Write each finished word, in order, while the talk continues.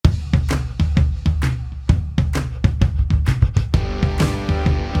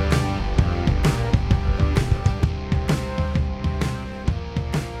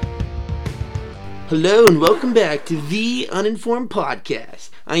Hello and welcome back to the Uninformed Podcast.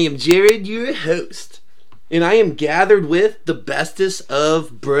 I am Jared, your host, and I am gathered with the bestest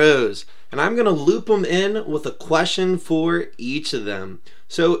of bros. And I'm going to loop them in with a question for each of them.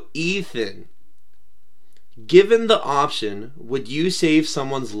 So, Ethan, given the option, would you save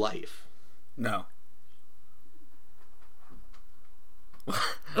someone's life? No.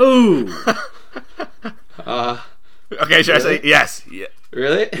 Ooh. Okay, should I say yes? Yeah.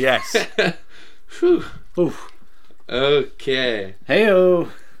 Really? Yes. Whew. Oof. Okay. Heyo.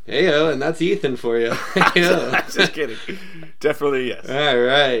 Heyo, and that's Ethan for you. Heyo. I'm just kidding. Definitely yes. All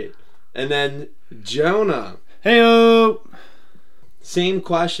right. And then Jonah. Heyo. Same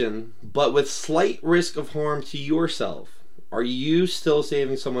question, but with slight risk of harm to yourself. Are you still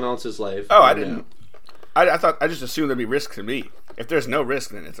saving someone else's life? Oh, I or didn't. no? I thought I just assumed there'd be risk to me. If there's no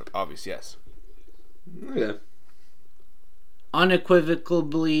risk, then it's an obvious yes. Okay.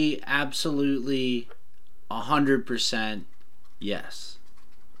 Unequivocally, absolutely, 100% yes.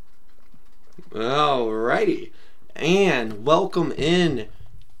 Alrighty. And welcome in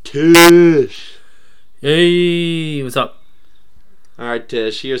Tish. Hey, what's up? Alright,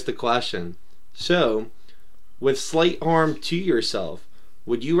 Tish, here's the question. So, with slight harm to yourself,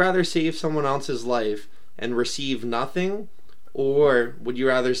 would you rather save someone else's life and receive nothing? Or would you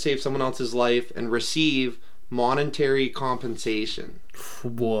rather save someone else's life and receive monetary compensation?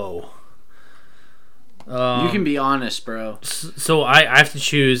 Whoa. You can be honest, bro. So I have to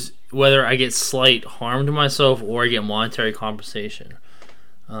choose whether I get slight harm to myself or I get monetary compensation.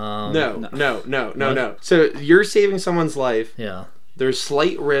 No. So you're saving someone's life. Yeah. There's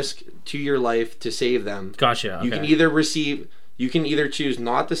slight risk to your life to save them. Gotcha. Okay. You can either choose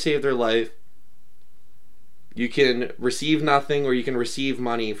not to save their life. You can receive nothing, or you can receive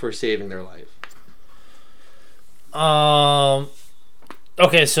money for saving their life.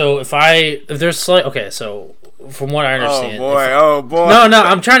 Okay, so if there's slight, okay, so from what I understand, Oh boy. No,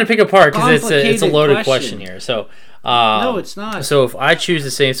 I'm trying to pick apart because it's a loaded Complicated question question here. So, No, it's not. So if I choose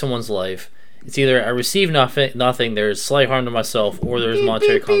to save someone's life, it's either I receive nothing, there's slight harm to myself, or there's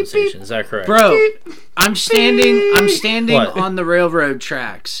monetary compensation. Is that correct? Bro, I'm standing What? on the railroad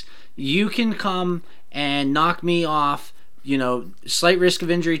tracks. You can come and knock me off, slight risk of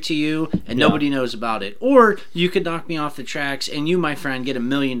injury to you, and nobody knows about it. Or you could knock me off the tracks, and you, my friend, get $1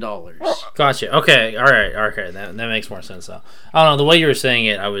 million. Gotcha. Okay. All right. Okay. That makes more sense now. I don't know. The way you were saying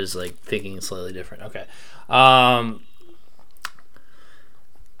it, I was like thinking slightly different. Okay. I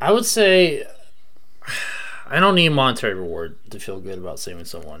would say I don't need monetary reward to feel good about saving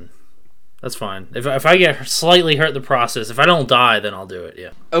someone. That's fine. If I get slightly hurt in the process, if I don't die, then I'll do it.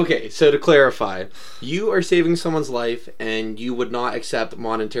 Yeah. Okay, so to clarify, you are saving someone's life, and you would not accept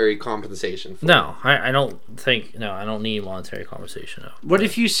monetary compensation for No, I don't think. No, I don't need monetary compensation. No. What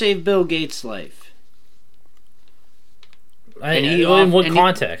if you save Bill Gates' life? In what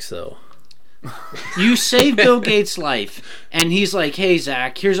context, though? You save Bill Gates' life, and he's like, "Hey,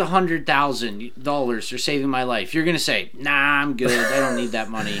 Zach, here's $100,000 for saving my life." You're gonna say, "Nah, I'm good. I don't need that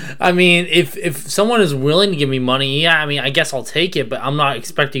money." I mean, if someone is willing to give me money, yeah, I mean, I guess I'll take it, but I'm not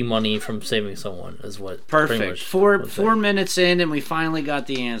expecting money from saving someone. Is what pretty Perfect. much Four minutes in, and we finally got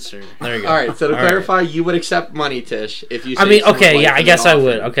the answer. There you go. All right, so to All right. clarify, you would accept money, Tish, if you. I mean, saved someone's okay, life yeah, I and guess then I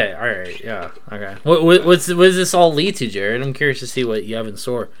would. offered. Okay, all right, yeah, okay. What does this all lead to, Jared? I'm curious to see what you have in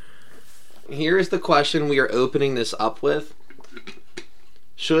store. Here is the question we are opening this up with.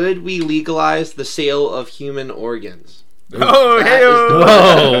 Should we legalize the sale of human organs? Oh, That hey is the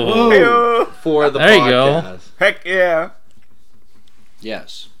Whoa. hey for the There you go. podcast. Heck yeah.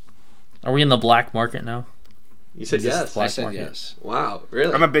 Yes, Are we in the black market now? You said Is this yes. black I said market? yes. Wow,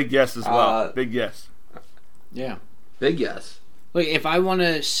 really? I'm a big yes as well. Uh, Big yes. Yeah. Big yes. Look, if I want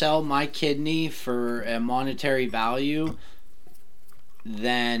to sell my kidney for a monetary value,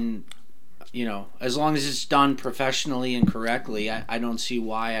 then, as long as it's done professionally and correctly, I don't see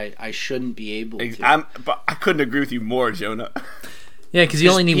why I shouldn't be able to. But I couldn't agree with you more, Jonah. Yeah, because you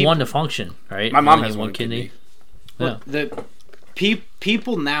only need people- one to function, right? My You mom only has need one kidney. Yeah. The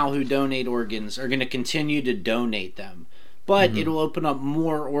people now who donate organs are going to continue to donate them, but it'll open up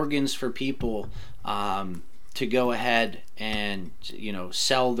more organs for people to go ahead and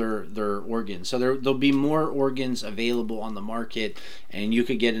sell their organs. So there'll be more organs available on the market, and you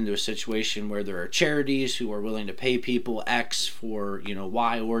could get into a situation where there are charities who are willing to pay people X for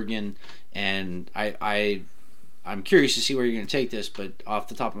Y organ. And I'm curious to see where you're going to take this, but off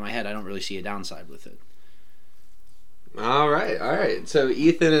the top of my head, I don't really see a downside with it. All right. So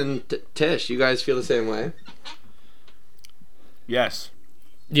Ethan and Tish, you guys feel the same way? Yes.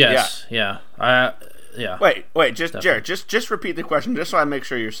 Yes. Yeah. Yeah. Wait, just Definitely. Jared, just repeat the question just so I make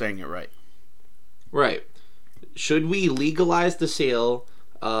sure you're saying it right. Right. Should we legalize the sale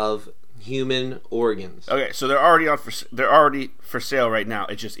of human organs? Okay, so they're already for sale right now.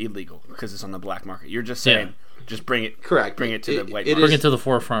 It's just illegal because it's on the black market. You're just saying, just bring it. Correct. Bring it to the white it market. Bring it to the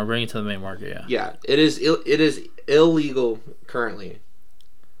forefront. Bring it to the main market. Yeah. Yeah, it is illegal currently.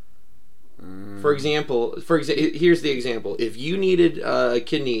 For example, here's the example. If you needed a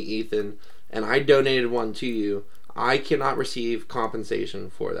kidney, Ethan, and I donated one to you, I cannot receive compensation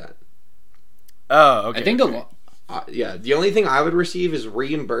for that. Oh, okay. I think Yeah, the only thing I would receive is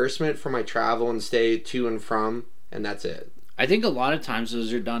reimbursement for my travel and stay to and from, and that's it. I think a lot of times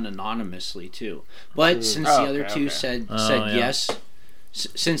those are done anonymously too. But since the other two said yes,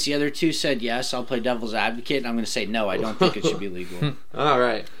 since the other two said yes, I'll play devil's advocate, and I'm going to say no. I don't think it should be legal. All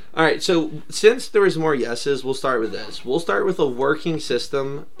right. So since there is more yeses, we'll start with this. We'll start with a working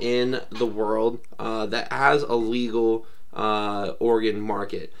system in the world that has a legal organ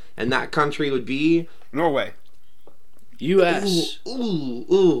market, and that country would be Norway. U.S.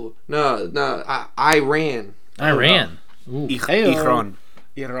 No, Iran. Iran. Iran.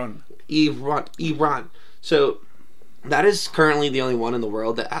 So that is currently the only one in the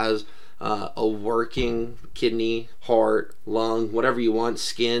world that has a working kidney, heart, lung, whatever you want,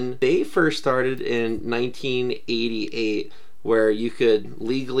 skin. They first started in 1988, where you could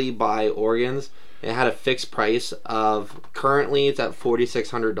legally buy organs. It had a fixed price of, currently it's at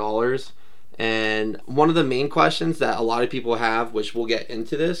 $4,600. And one of the main questions that a lot of people have, which we'll get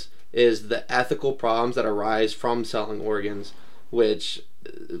into this, is the ethical problems that arise from selling organs, which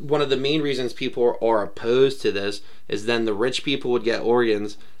one of the main reasons people are opposed to this is then the rich people would get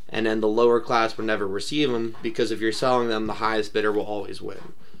organs and then the lower class would never receive them, because if you're selling them, the highest bidder will always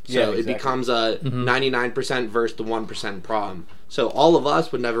win. So it becomes a 99% versus the 1% problem. So all of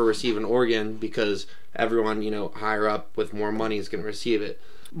us would never receive an organ because everyone, higher up with more money is going to receive it.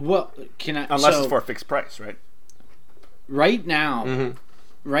 Well, unless it's for a fixed price, right? Right now,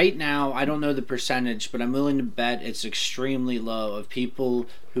 I don't know the percentage, but I'm willing to bet it's extremely low of people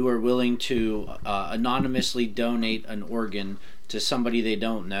who are willing to anonymously donate an organ to somebody they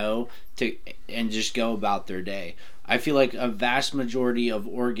don't know and just go about their day. I feel like a vast majority of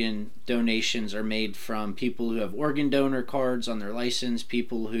organ donations are made from people who have organ donor cards on their license,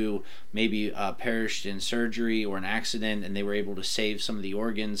 people who maybe perished in surgery or an accident and they were able to save some of the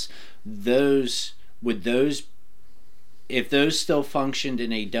organs. If those still functioned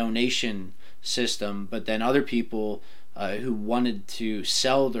in a donation system, but then other people who wanted to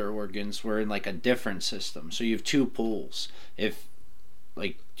sell their organs were in like a different system. So you have two pools.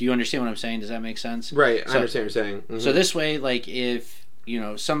 Do you understand what I'm saying? Does that make sense? Right, I understand what you're saying. Mm-hmm. So this way, like if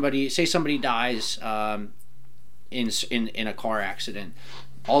somebody dies in a car accident,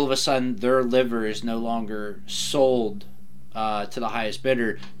 all of a sudden their liver is no longer sold to the highest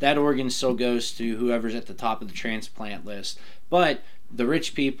bidder. That organ still goes to whoever's at the top of the transplant list. But the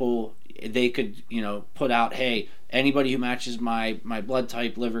rich people, they could put out, hey, anybody who matches my blood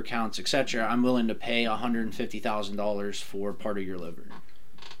type, liver counts, etc., I'm willing to pay $150,000 for part of your liver.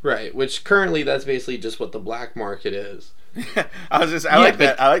 Right, which currently that's basically just what the black market is. I like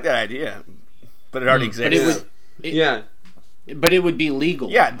that idea, but it already exists. But it would be legal.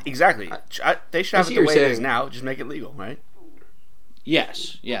 Yeah, exactly. They should have it the way it is now. Just make it legal, right?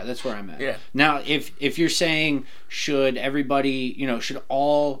 Yes, yeah, that's where I'm at. Yeah. Now, if you're saying should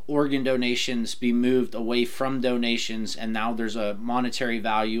all organ donations be moved away from donations, and now there's a monetary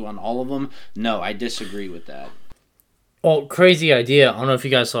value on all of them? No, I disagree with that. Well, crazy idea. I don't know if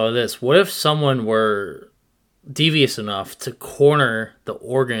you guys saw this. What if someone were devious enough to corner the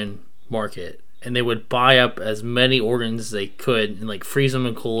organ market and they would buy up as many organs as they could and freeze them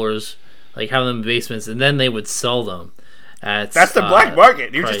in coolers, have them in basements, and then they would sell them. That's the black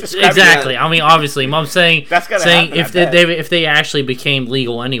market. You're just describing exactly. That. I mean, obviously, I'm saying happen, if they actually became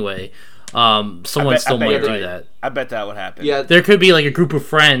legal anyway, someone still might do that. I bet that would happen. Yeah, there could be a group of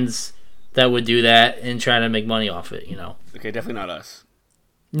friends that would do that and try to make money off it. Okay, definitely not us.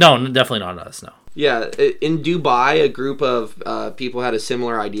 No, definitely not us. No. Yeah, in Dubai, a group of people had a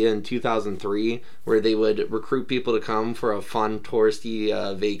similar idea in 2003 where they would recruit people to come for a fun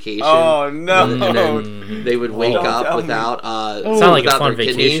touristy vacation. Oh, no. And then they would wake up without sound like a fun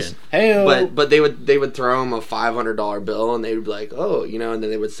vacation. Hey, but they would throw them a $500 bill and they would be like, oh, and then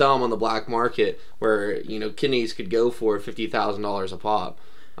they would sell them on the black market where kidneys could go for $50,000 a pop.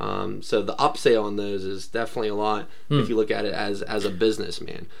 So the upsale on those is definitely a lot if you look at it as a business,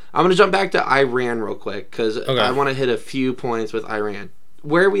 man. I'm going to jump back to Iran real quick because I want to hit a few points with Iran.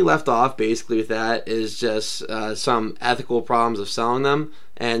 Where we left off basically with that is just some ethical problems of selling them,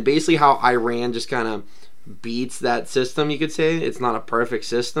 and basically how Iran just kind of beats that system, you could say. It's not a perfect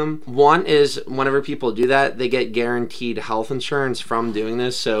system. One is whenever people do that, they get guaranteed health insurance from doing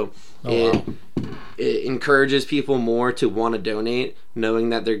this, so it encourages people more to want to donate, knowing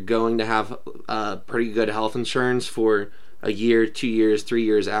that they're going to have pretty good health insurance for a year, 2 years, 3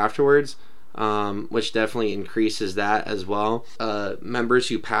 years afterwards, which definitely increases that as well. Members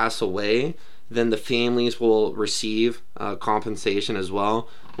who pass away, then the families will receive compensation as well,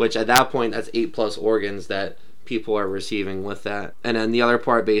 which at that point, that's 8+ organs that people are receiving with that. And then the other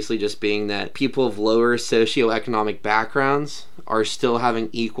part basically just being that people of lower socioeconomic backgrounds are still having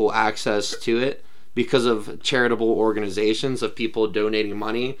equal access to it because of charitable organizations of people donating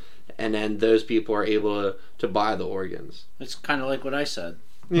money, and then those people are able to buy the organs. It's kind of like what I said.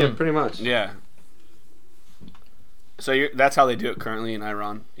 Yeah, pretty much. Yeah. So that's how they do it currently in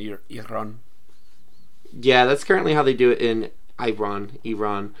Iran. Iran. Yeah, that's currently how they do it in Iran.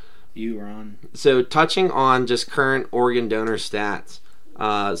 So touching on just current organ donor stats.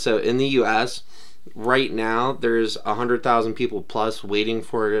 So in the U.S., right now, there's 100,000 people plus waiting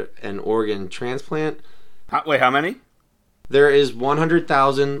for an organ transplant. Wait, how many? There is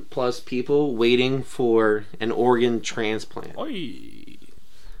 100,000 plus people waiting for an organ transplant. Oy.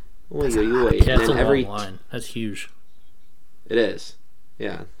 That's Yeah, and that's a then long line. That's huge. It is.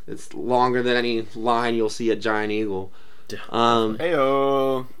 Yeah. It's longer than any line you'll see at Giant Eagle.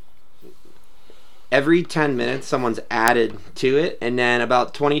 Heyo. Every 10 minutes, someone's added to it, and then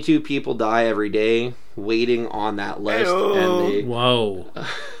about 22 people die every day waiting on that list. Heyo. And they, Whoa.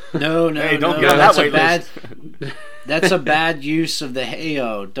 No, Hey, don't no. get on That's that a wait bad. list. That's a bad use of the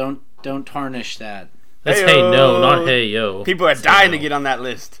heyo. Don't tarnish that. That's Heyo. hey no, not hey yo. People are That's dying hey, to yo. get on that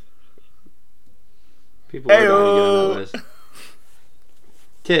list. people are dying to get on Heyo. that list.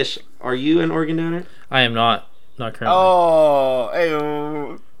 Tish, are you an organ donor? I am not currently. Oh,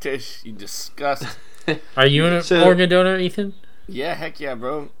 heyo. Tish, you disgust. Are you an So- organ donor, Ethan? Yeah, heck yeah,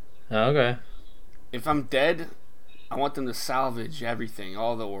 bro. Oh, okay. If I'm dead, I want them to salvage everything,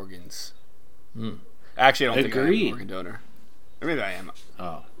 all the organs. Actually, I don't think I'm Agreed. an organ donor. Or maybe I am.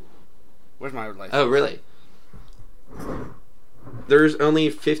 Oh, Where's my license? Oh, really? There's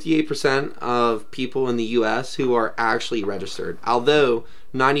only 58% of people in the U.S. who are actually registered, although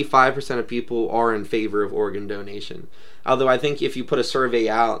 95% of people are in favor of organ donation. Although I think if you put a survey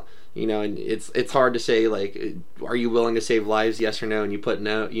out, you know, and it's hard to say, like, are you willing to save lives, yes or no, and you put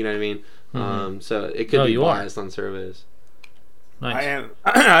no, you know what I mean? So it could No, be you are. biased on surveys. Nice.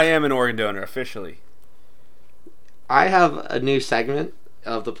 I am an organ donor, officially. I have a new segment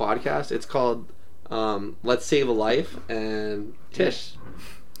of the podcast. It's called Let's Save a Life. And Tish,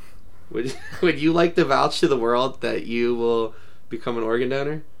 would you like to vouch to the world that you will become an organ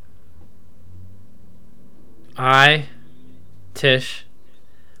donor? I, Tish,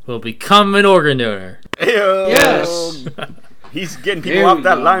 will become an organ donor. Heyo. Yes. He's getting people There off we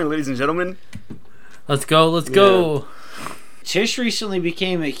that go. line, ladies and gentlemen. Let's go. Let's go. Tish recently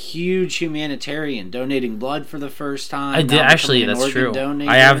became a huge humanitarian, donating blood for the first time. I did now actually. becoming an That's organ true. donator.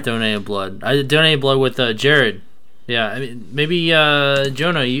 I have donated blood. I donated blood with Jared. Yeah, I mean maybe Jonah.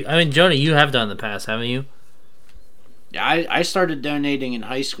 Jonah, you have done in the past, haven't you? Yeah, I started donating in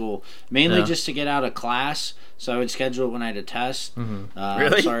high school, mainly Yeah. just to get out of class, so I would schedule it when I had a test. Really?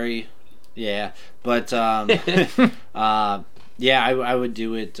 I'm sorry. Yeah, but yeah, I would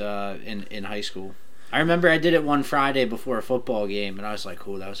do it in high school. I remember I did it one Friday before a football game, and I was like,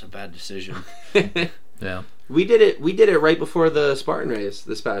 "Oh, that was a bad decision." Yeah. We did it right before the Spartan race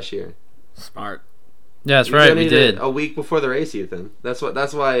this past year. Smart. Yeah, that's right. We donated did. it a week before the race, Ethan. That's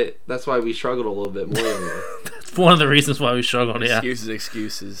why we struggled a little bit more than you. That's one of the reasons why we struggled. Yeah.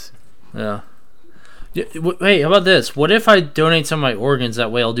 Excuses. Yeah. Wait, how about this? What if I donate some of my organs?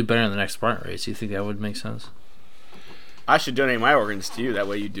 That way, I'll do better in the next Spartan race. You think that would make sense? I should donate my organs to you. That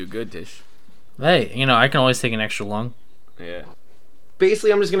way you do good, Tish. Hey, I can always take an extra lung. Yeah.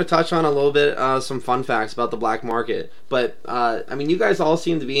 Basically, I'm just going to touch on a little bit some fun facts about the black market. But, I mean, you guys all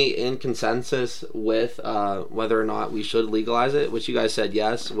seem to be in consensus with whether or not we should legalize it, which you guys said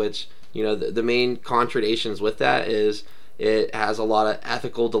yes, which, the main contradictions with that is it has a lot of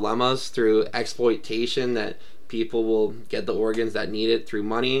ethical dilemmas through exploitation that people will get the organs that need it through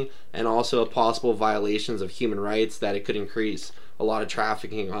money, and also possible violations of human rights that it could increase a lot of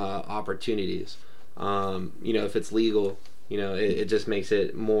trafficking opportunities. If it's legal, it just makes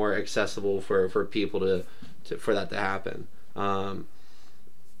it more accessible for people to for that to happen.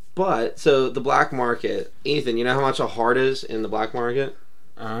 But so the black market, Ethan, you know how much a heart is in the black market?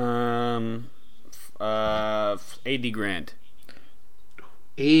 80 grand.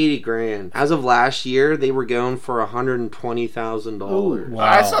 80 grand. As of last year, they were going for $120,000. Wow.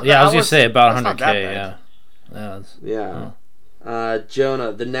 That's not Yeah, I was that gonna say about that's not that 100K. bad. Yeah. Yeah.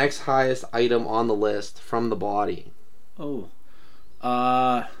 Jonah, the next highest item on the list from the body. Oh.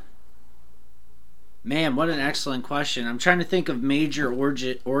 Man, what an excellent question. I'm trying to think of major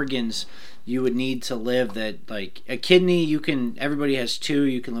organs you would need to live that, like, a kidney, everybody has two,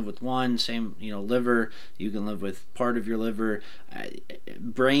 you can live with one, same, liver, you can live with part of your liver.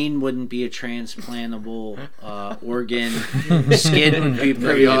 Brain wouldn't be a transplantable organ. Skin would be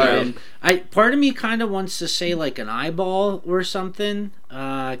pretty hard. Part of me kind of wants to say, like, an eyeball or something,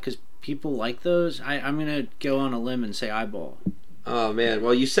 because people like those. I'm going to go on a limb and say eyeball. Oh man!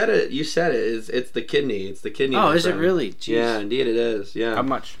 Well, you said it. It's the kidney. It's the kidney. Oh, is it really? Jeez. Yeah, indeed it is. Yeah. How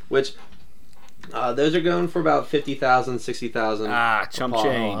much? Which, those are going for about 50,000, 60,000. Chump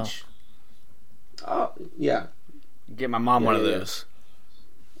change. Oh yeah. Get my mom one of those.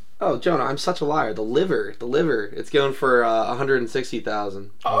 Oh, Jonah, I'm such a liar. The liver. It's going for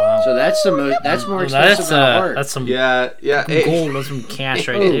 160,000. Oh, so that's the most. That's more expensive than a heart. That's some Yeah. gold. That's some cash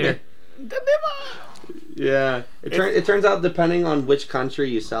right there. Yeah, it turns out depending on which country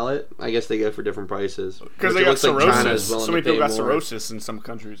you sell it, I guess they go for different prices. Because they got cirrhosis. So many people got cirrhosis in some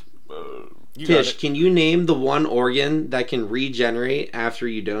countries. Tish, can you name the one organ that can regenerate after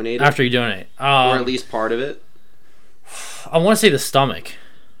you donate it? After you donate. Or at least part of it? I want to say the stomach.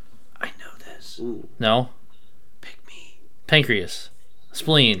 I know this. Ooh. No? Pick me. Pancreas.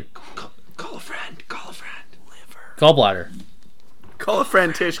 Spleen. Call a friend. Liver. Gallbladder. Call a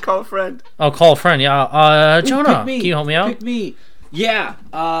friend, Tish. Call a friend. Oh, call a friend. Yeah. Jonah, can you help me out? Pick me. Yeah.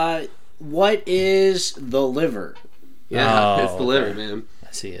 What is the liver? Yeah, it's the liver, man.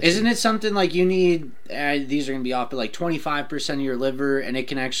 I see it. Isn't it something like you need? These are going to be off, but like 25% of your liver, and it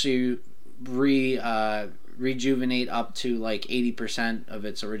can actually rejuvenate up to like 80% of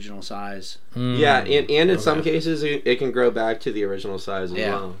its original size. Yeah, and in some cases it can grow back to the original size as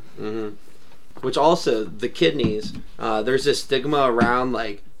well. Mm-hmm. Which also, the kidneys, there's this stigma around,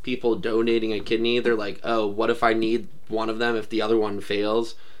 like, people donating a kidney. They're like, oh, what if I need one of them if the other one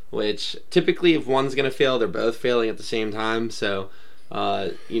fails? Which, typically, if one's going to fail, they're both failing at the same time. So,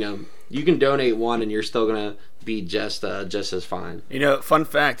 you can donate one and you're still going to be just as fine. Fun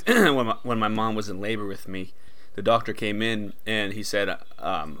fact, when my mom was in labor with me, the doctor came in and he said,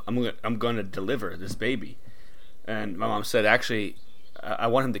 I'm going to deliver this baby. And my mom said, actually, I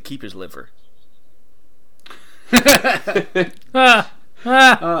want him to keep his liver. Hey-o!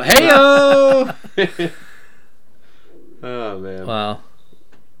 Oh, man. Wow.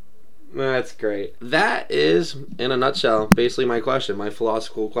 That's great. That is, in a nutshell, basically my question, my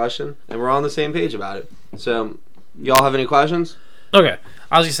philosophical question, and we're all on the same page about it. So, y'all have any questions? Okay.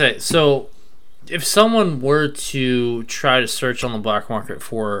 I was going to say, so if someone were to try to search on the black market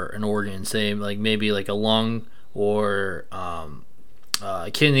for an organ, say like maybe like a lung or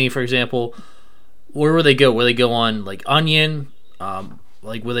a kidney, for example, where would they go? Would they go on like Onion?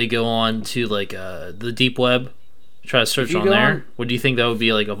 Like would they go on to like the deep web? Try to search on there. Would you think that would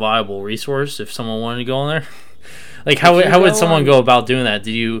be like a viable resource if someone wanted to go on there? Like how would someone go about doing that?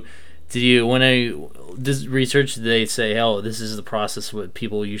 Did you when this research, did they say, oh, this is the process what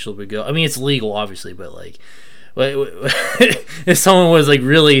people usually would go? I mean, it's legal obviously, but like if someone was like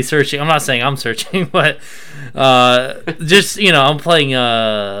really searching, I'm not saying I'm searching, but just I'm playing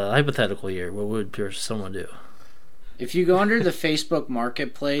hypothetical here. What would someone do? If you go under the Facebook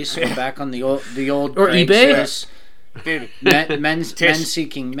Marketplace or back on the old or eBay, dude, men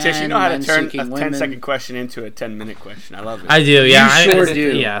seeking men, Tish, you know how to men turn seeking a women. 10-second question into a 10-minute question. I love it. I do, yeah. You sure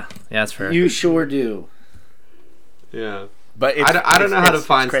do. Yeah, that's fair. You sure do. Yeah. But I don't know how to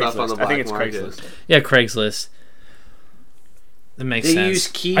find stuff on the black I think it's market. Craigslist. Yeah, Craigslist. That makes They sense. use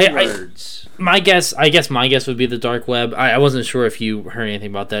keywords. My guess would be the dark web. I wasn't sure if you heard anything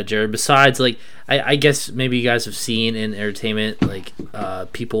about that, Jared. Besides, like, I guess maybe you guys have seen in entertainment, like,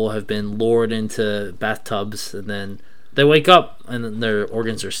 people have been lured into bathtubs and then they wake up and then their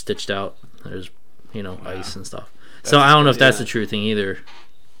organs are stitched out. There's, ice and stuff. So I don't know if that's the true thing either.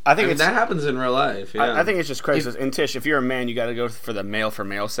 I think that happens in real life. Yeah. I think it's just Craigslist. And Tish, if you're a man, you got to go for the male for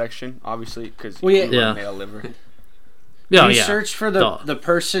male section, obviously, because you want male liver. Yeah, you search for the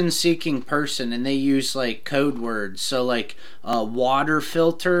person seeking person, and they use like code words. So like a water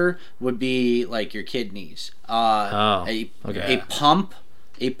filter would be like your kidneys. A pump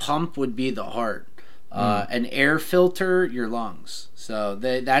would be the heart. An air filter, your lungs. So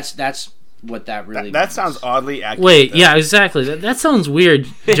that's what that really means. That sounds oddly accurate. Wait, yeah, exactly. That sounds weird,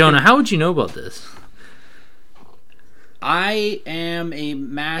 Jonah. How would you know about this? I am a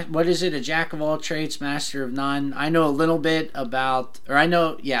jack of all trades, master of none. I know a little bit about, I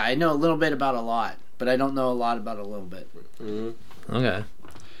know a little bit about a lot, but I don't know a lot about a little bit. Mm-hmm. Okay.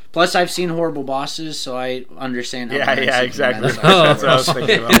 Plus, I've seen Horrible Bosses, so I understand how. Yeah, exactly. men are. That's what I was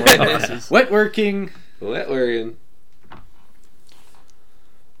thinking about. Horrible Bosses. Wet working. What we're in.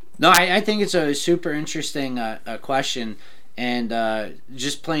 No, I think it's a super interesting question, and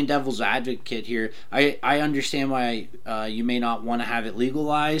just playing devil's advocate here, I understand why you may not want to have it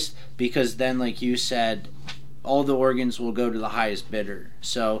legalized, because then, like you said, all the organs will go to the highest bidder.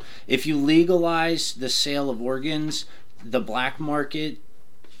 So if you legalize the sale of organs, the black market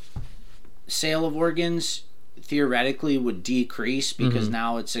sale of organs theoretically would decrease because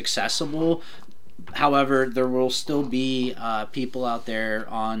now it's accessible. However, there will still be people out there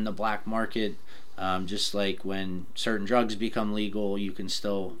on the black market, just like when certain drugs become legal, you can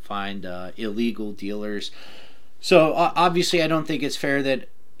still find illegal dealers. So obviously, I don't think it's fair that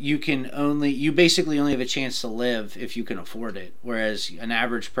you basically only have a chance to live if you can afford it. Whereas an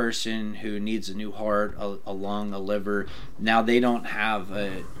average person who needs a new heart, a lung, a liver, now they don't have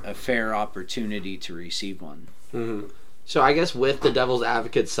a fair opportunity to receive one. Mm-hmm. So I guess with the devil's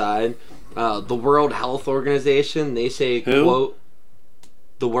advocate side, the World Health Organization, they say, Who? quote,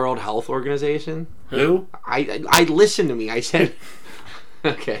 the World Health Organization? Who? I listened to me. I said,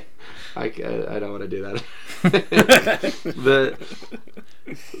 okay, I don't want to do that.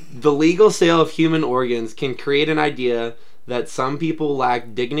 The legal sale of human organs can create an idea that some people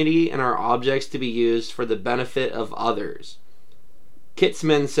lack dignity and are objects to be used for the benefit of others.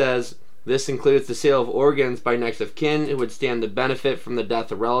 Kitzman says, this includes the sale of organs by next of kin who would stand to benefit from the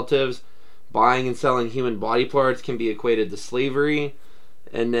death of relatives. Buying and selling human body parts can be equated to slavery.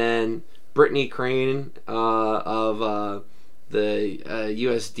 And then Brittany Crane of the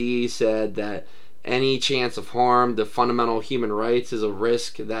USD said that any chance of harm to fundamental human rights is a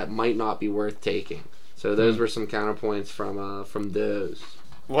risk that might not be worth taking. So those were some counterpoints from those.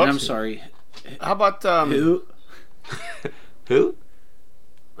 And I'm sorry. How about Who? Who?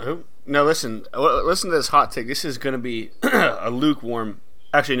 Who? No, listen to this hot take. This is going to be a lukewarm.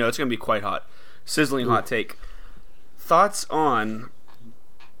 Actually, no, it's going to be quite hot, sizzling hot take. Thoughts on,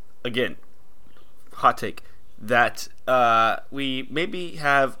 again, hot take, that we maybe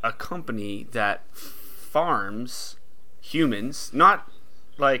have a company that farms humans, not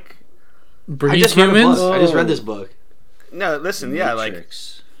like Breeds humans? I just read this book. no. Listen, yeah, like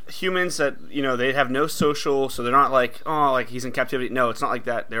Matrix. humans that they have no social, so they're not like like he's in captivity. No, it's not like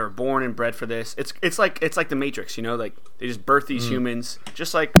that. They were born and bred for this. It's like the Matrix, like they just birth these humans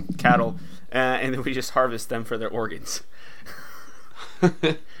just like cattle, and then we just harvest them for their organs.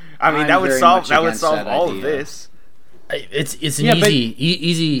 I mean, I'm that would very solve much against all that of idea. this. It's an Yeah, but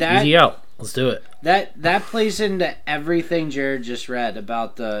easy out. Let's do it. That plays into everything Jared just read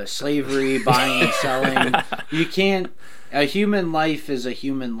about the slavery, buying and selling. You can't. A human life is a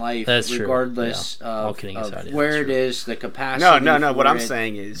human life, That's true. regardless All of kidding aside, yeah, where that's it true. is, the capacity. No. What for I'm it.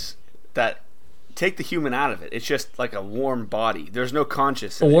 saying is that take the human out of it. It's just like a warm body. There's no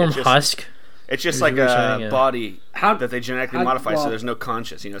conscious. A in it. warm It's just, husk. It's just is like what you're a saying, yeah. body How- that they genetically how- modify, so well- there's no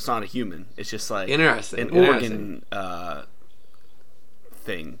conscious. It's not a human. It's just like Interesting. an Interesting. organ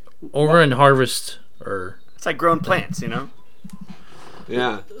thing. Over in harvest or It's like growing plants.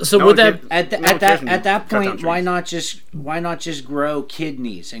 Yeah. so No would one that cares- At, no one at cares that when at you that cut down point, why trees. not just grow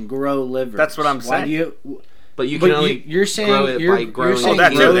kidneys and grow livers? That's what I'm Why saying. do you? But you can But only you're saying grow it you're, by growing you're saying Oh, that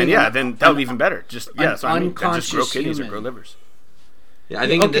too. growing Then yeah, an- then that would be even better. Just an that's what I mean. Then just grow unconscious kidneys or human. grow livers. Yeah, I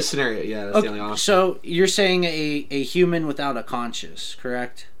think in Okay. this scenario, yeah, that's the only Okay, option. so you're saying a human without a conscious,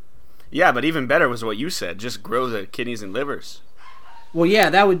 correct? Yeah, but even better was what you said. Just grow the kidneys and livers. Well, yeah,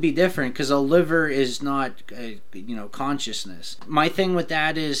 that would be different because a liver is not, consciousness. My thing with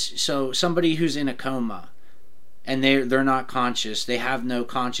that is, so somebody who's in a coma, and they're not conscious, they have no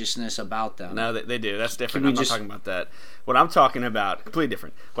consciousness about them. No, they do. That's different. we I'm not just- talking about that. What I'm talking about, completely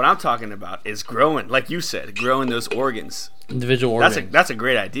different. What I'm talking about is growing, like you said, growing those organs. individual organs? That's a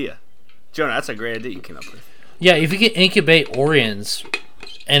great idea, Jonah. That's a great idea you came up with. Yeah, if you can incubate organs,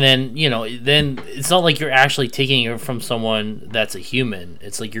 and then then it's not like you're actually taking it from someone that's a human.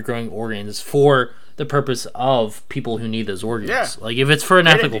 It's like you're growing organs for the purpose of people who need those organs. Yeah. Like if it's for an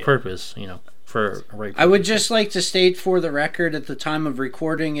Great ethical idea. purpose, for a right. I would just like to state for the record, at the time of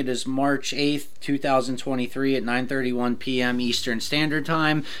recording, it is March 8th, 2023 at 9:31 p.m. Eastern Standard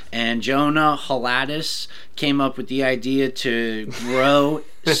Time, and Jonah Halatis came up with the idea to grow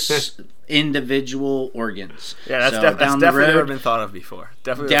individual organs. Yeah, that's, So that's down the definitely never road- been thought of before.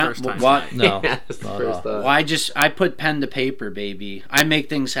 Definitely Down- the first time. what? tonight. No, Yeah, that's the not at first all. thought. Well, I put pen to paper, baby. I make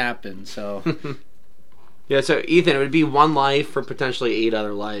things happen. So Yeah, so Ethan, it would be one life for potentially 8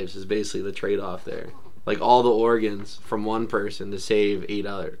 other lives is basically the trade-off there. Like all the organs from one person to save 8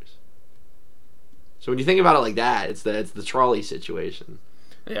 others. So when you think about it like that, it's the trolley situation.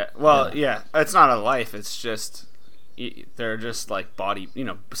 Yeah. Well, yeah. It's not a life. It's just they're just like body,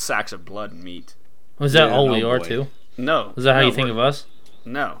 sacks of blood and meat. Was that all no we are boy. too? No. Is that how no, you think of us?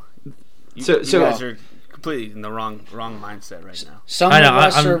 No. So- you so- guys are completely in the wrong mindset right now. Some I know, of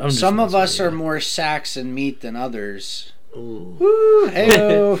us I'm are just some of messing us with are you. more sacks and meat than others. Ooh. Woo,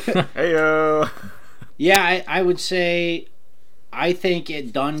 heyo. Heyo. Yeah, I would say I think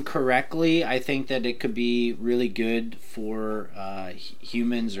it done correctly. I think that it could be really good for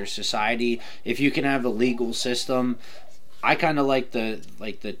humans or society if you can have a legal system. I kind of like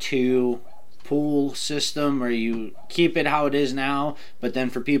the two pool system where you keep it how it is now, but then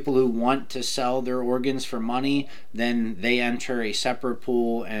for people who want to sell their organs for money, then they enter a separate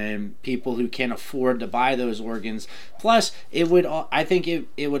pool, and people who can't afford to buy those organs. Plus, I think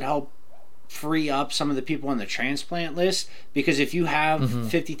it would help free up some of the people on the transplant list, because if you have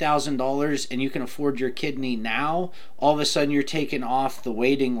 $50,000 and you can afford your kidney now, all of a sudden you're taken off the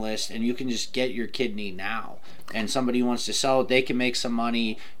waiting list and you can just get your kidney now. And somebody wants to sell it, they can make some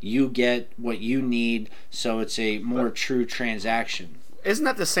money, you get what you need, so it's a more true transaction. Isn't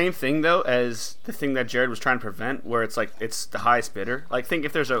that the same thing though as the thing that Jared was trying to prevent, where it's like it's the highest bidder? Like, think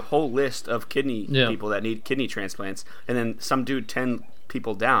if there's a whole list of kidney people that need kidney transplants, and then some dude 10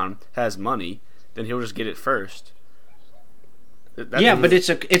 people down has money, then he'll just get it first. Yeah, but it's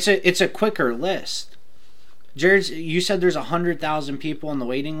a quicker list. Jared, you said there's 100,000 people on the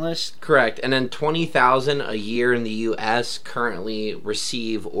waiting list? Correct. And then 20,000 a year in the U.S. currently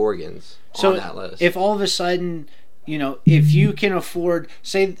receive organs on that list. If all of a sudden, if you can afford,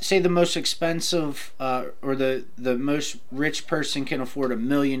 say the most expensive or the most rich person can afford $1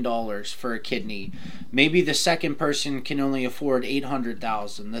 million for a kidney, maybe the second person can only afford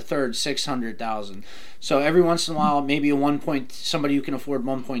 800,000, the third 600,000. So every once in a while, maybe somebody who can afford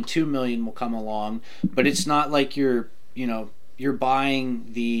 1.2 million will come along, but it's not like you're buying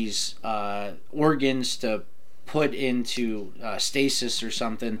these organs to put into stasis or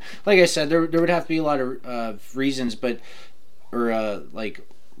something. Like I said, there would have to be a lot of reasons, or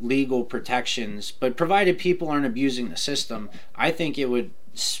legal protections. But provided people aren't abusing the system, I think it would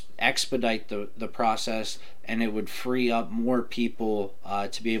expedite the process, and it would free up more people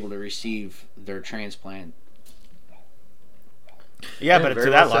to be able to receive their transplant. Yeah, but very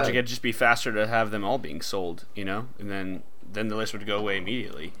to that well logic, said. it'd just be faster to have them all being sold, and then the list would go away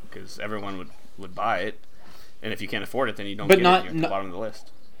immediately because everyone would buy it. And if you can't afford it, then you don't get it. You're at the bottom of the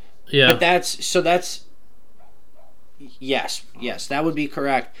list. Yeah. But that's yes, that would be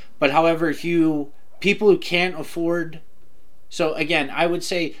correct. But however, people who can't afford, so again, I would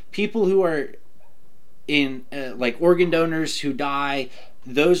say people who are in like organ donors who die,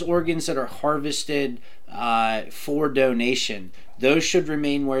 those organs that are harvested for donation, those should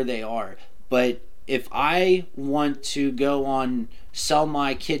remain where they are. But if I want to go on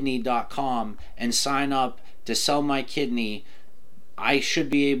sellmykidney.com and sign up to sell my kidney, I should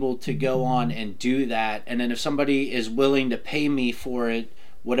be able to go on and do that. And then if somebody is willing to pay me for it,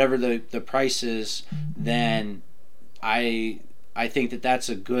 whatever the price is, then I think that that's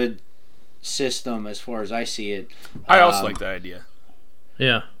a good system as far as I see it. I also like that idea.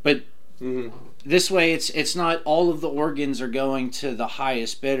 Yeah. But this way, it's not all of the organs are going to the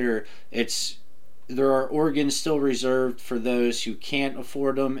highest bidder. There are organs still reserved for those who can't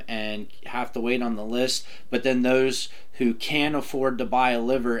afford them and have to wait on the list. But then those who can afford to buy a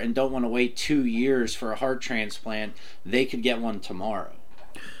liver and don't want to wait 2 years for a heart transplant, they could get one tomorrow.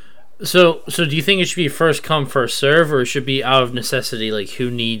 So do you think it should be first come, first serve, or it should be out of necessity, like who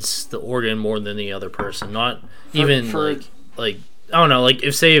needs the organ more than the other person? Not even like I don't know, like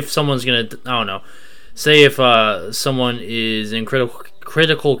if someone's gonna, I don't know, say if someone is in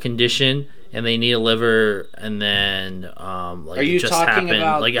critical condition and they need a liver, and then Are you it just talking happened.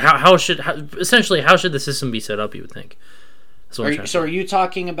 about- Like how should the system be set up? You would think. That's what I'm trying to Are you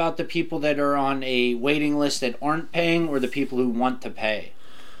talking about the people that are on a waiting list that aren't paying, or the people who want to pay?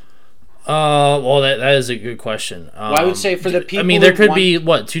 Well, that is a good question. Well, I would say for the people. I mean, there who could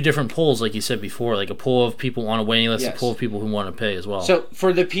want- be two different pools, like you said before, like a pool of people on a waiting list, Yes. a pool of people who want to pay as well. So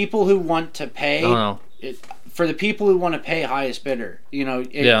for the people who want to pay, I don't know. For the people who want to pay highest bidder,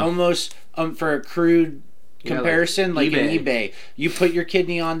 Yeah. almost for a crude comparison, like eBay. in eBay, you put your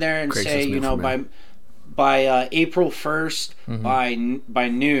kidney on there and Craigslist say, move for men. by April 1st, by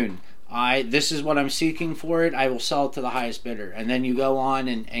noon, this is what I'm seeking for it. I will sell it to the highest bidder, and then you go on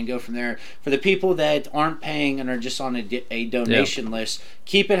and go from there. For the people that aren't paying and are just on a donation list,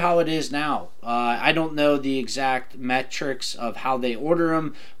 keep it how it is now. I don't know the exact metrics of how they order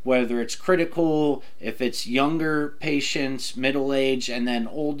them, whether it's critical, if it's younger patients, middle age, and then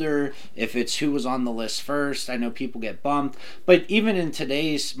older, if it's who was on the list first. I know people get bumped, but even in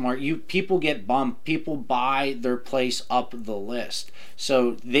today's market, people get bumped. People buy their place up the list,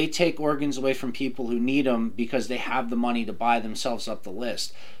 so they take organs away from people who need them because they have the money to buy themselves up the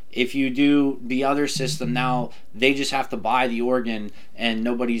list. If you do the other system now, they just have to buy the organ, and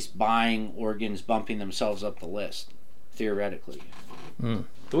nobody's buying organs, bumping themselves up the list, theoretically.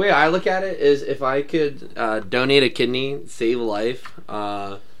 The way I look at it is, if I could donate a kidney, save a life,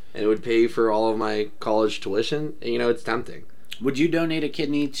 and it would pay for all of my college tuition, it's tempting. Would you donate a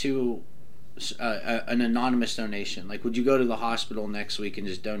kidney to an anonymous donation? Like, would you go to the hospital next week and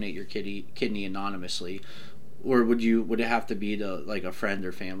just donate your kidney anonymously? Or would it have to be to like a friend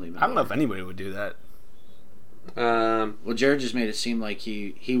or family member? I don't know if anybody would do that. Well, Jared just made it seem like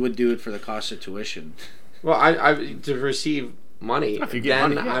he would do it for the cost of tuition. Well, I to receive money, If you get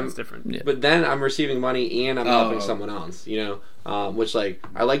then money, it's different. Yeah. but then I'm receiving money and I'm helping someone else. Which like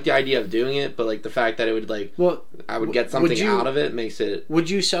I like the idea of doing it, but like the fact that it would I would get something out of it makes it. Would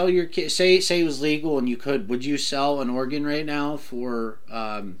you sell your kid? Say it was legal and you could. Would you sell an organ right now for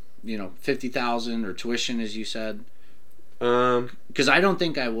 $50,000 or tuition, as you said? Because I don't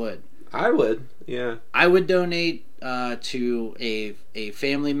think I would. I would, yeah. I would donate to a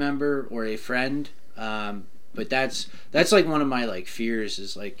family member or a friend. But that's like one of my like fears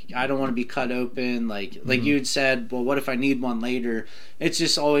is like I don't want to be cut open like you had said. Well, what if I need one later? It's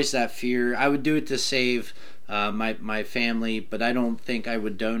just always that fear. I would do it to save my family, but I don't think I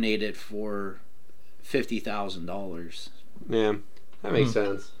would donate it for $50,000. Yeah, that makes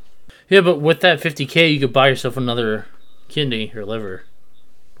sense. Yeah, but with that $50K, you could buy yourself another kidney or liver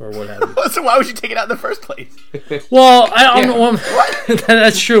or what have you. So why would you take it out in the first place? Well, I don't know.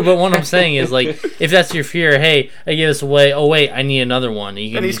 That's true, but what I'm saying is, like, if that's your fear, hey, I give this away. Oh wait, I need another one.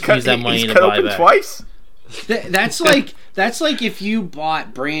 You can use that money to buy back. Twice. That's like if you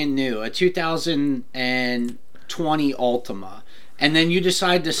bought brand new a 2020 Altima, and then you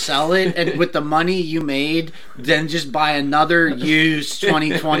decide to sell it, and with the money you made, then just buy another used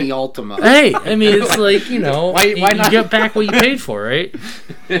 2020 Altima. Hey, I mean, it's like, why not? You get back what you paid for, right?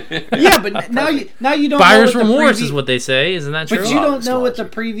 Yeah, but now you don't. Buyer's know what remorse is what they say, isn't that true? But you don't know what the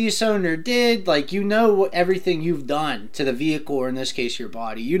previous owner did. Like, you know everything you've done to the vehicle, or in this case, your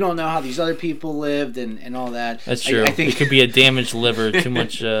body. You don't know how these other people lived and all that. That's true. I think it could be a damaged liver, too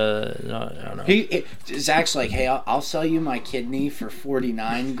much. I don't know. Zach's like, hey, I'll sell you my kidney for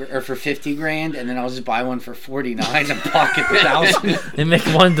 $49 or for $50,000, and then I'll just buy one for $49 and pocket the $1,000. They make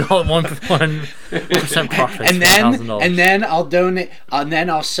 1% profit. And then I'll donate. And then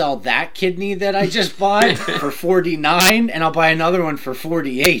I'll sell that kidney that I just bought for $49, and I'll buy another one for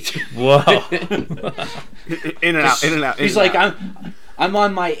 $48. Whoa! In and out. He's like, I'm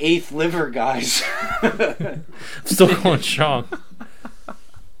on my 8th liver, guys. Still going strong.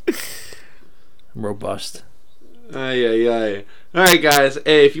 Robust. Yeah. All right, guys.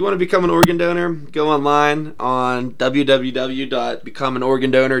 Hey, if you want to become an organ donor, go online on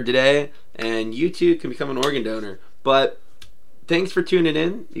www.becomeanorgandonor today, and you too can become an organ donor. But thanks for tuning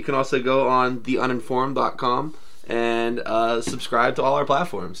in. You can also go on theuninformed.com and subscribe to all our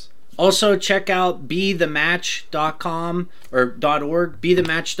platforms. Also, check out bethematch.com or .org,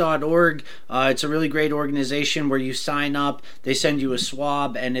 bethematch.org. It's a really great organization where you sign up, they send you a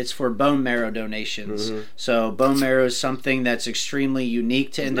swab, and it's for bone marrow donations. Mm-hmm. So bone marrow is something that's extremely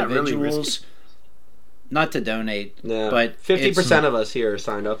unique to individuals. Not to donate, but 50% of us here are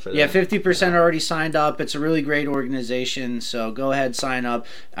signed up for that. Yeah, 50% already signed up. It's a really great organization, so go ahead, sign up.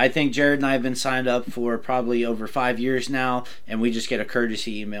 I think Jared and I have been signed up for probably over 5 years now, and we just get a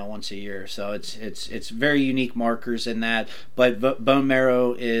courtesy email once a year. So it's very unique markers in that. But bone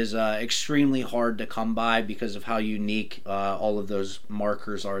marrow is extremely hard to come by because of how unique all of those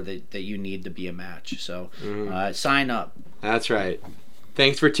markers are that you need to be a match. So sign up. That's right.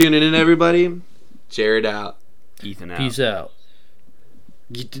 Thanks for tuning in, everybody. Jared out. Ethan out. Peace out.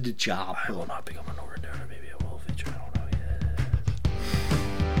 Get to the job. I will not become an organ donor, baby.